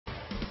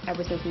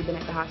Ever since we've been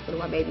at the hospital,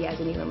 my baby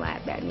hasn't even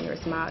laughed at me or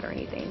smiled or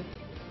anything.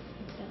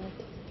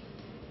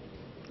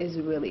 It's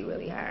really,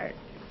 really hard.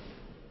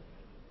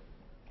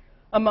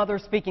 A mother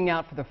speaking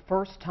out for the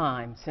first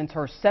time since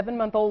her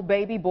 7-month-old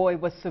baby boy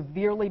was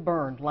severely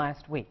burned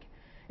last week.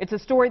 It's a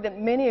story that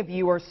many of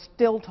you are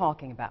still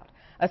talking about.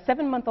 A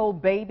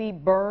 7-month-old baby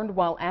burned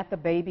while at the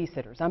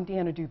babysitter's. I'm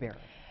Deanna Dewberry.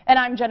 And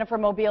I'm Jennifer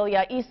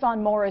Mobilia.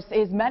 Eson Morris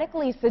is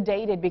medically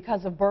sedated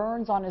because of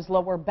burns on his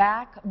lower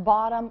back,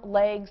 bottom,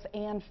 legs,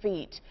 and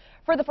feet.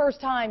 For the first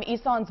time,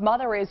 Eson's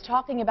mother is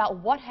talking about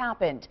what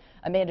happened.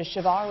 Amanda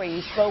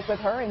Shivari spoke with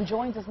her and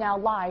joins us now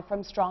live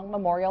from Strong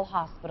Memorial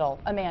Hospital.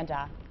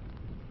 Amanda.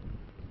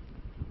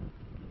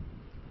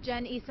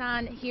 Jen,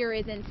 Eson here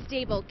is in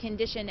stable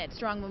condition at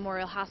Strong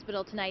Memorial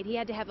Hospital tonight. He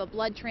had to have a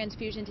blood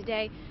transfusion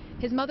today.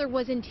 His mother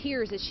was in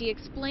tears as she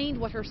explained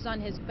what her son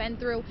has been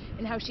through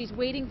and how she's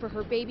waiting for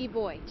her baby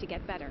boy to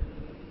get better.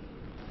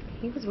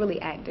 He was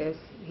really active.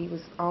 He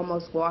was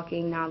almost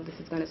walking. Now this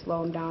is going to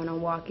slow him down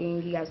on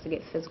walking. He has to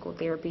get physical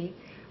therapy.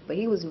 But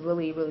he was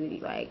really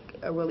like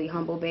a really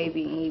humble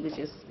baby.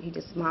 He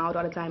just smiled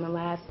all the time and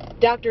laughed.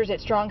 Doctors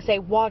at Strong say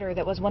water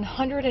that was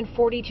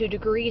 142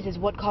 degrees is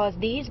what caused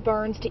these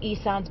burns to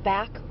Eson's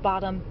back,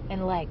 bottom,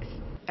 and legs.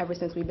 Ever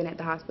since we've been at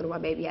the hospital, my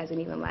baby hasn't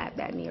even laughed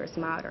at me or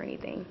smiled or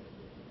anything.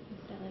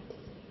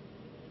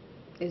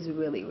 It's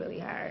really, really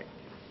hard.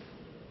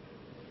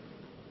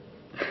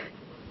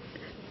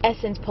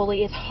 Eson's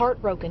Pulley is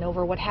heartbroken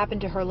over what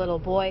happened to her little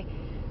boy.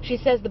 She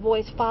says the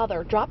boy's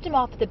father dropped him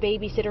off at the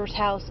babysitter's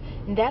house,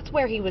 and that's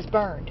where he was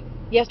burned.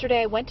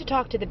 Yesterday, I went to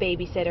talk to the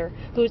babysitter,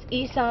 who's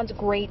Eson's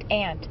great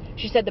aunt.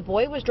 She said the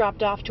boy was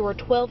dropped off to her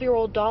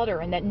 12-year-old daughter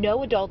and that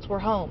no adults were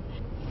home.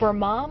 For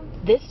Mom,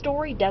 this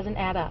story doesn't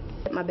add up.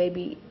 My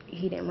baby,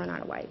 he didn't run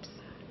out of wipes.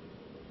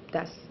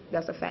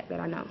 That's a fact that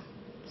I know.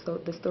 So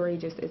the story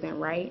just isn't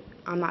right.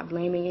 I'm not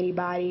blaming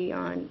anybody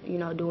on,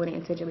 doing it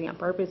intentionally on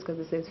purpose because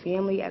it's his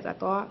family, as I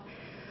thought.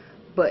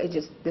 But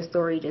the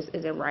story just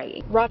isn't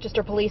right.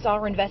 Rochester police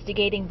are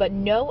investigating, but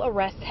no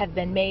arrests have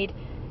been made.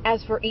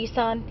 As for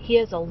Eson, he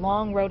has a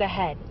long road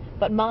ahead.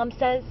 But Mom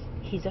says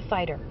he's a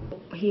fighter.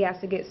 He has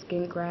to get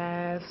skin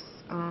grafts.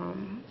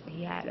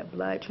 He had a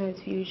blood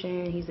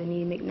transfusion. He's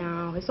anemic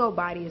now. His whole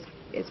body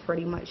is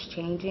pretty much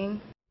changing.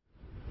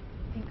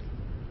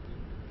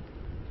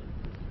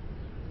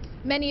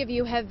 Many of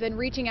you have been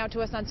reaching out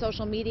to us on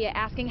social media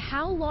asking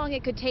how long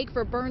it could take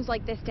for burns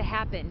like this to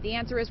happen. The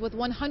answer is with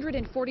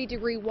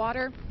 140-degree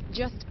water,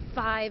 just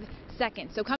 5 seconds. So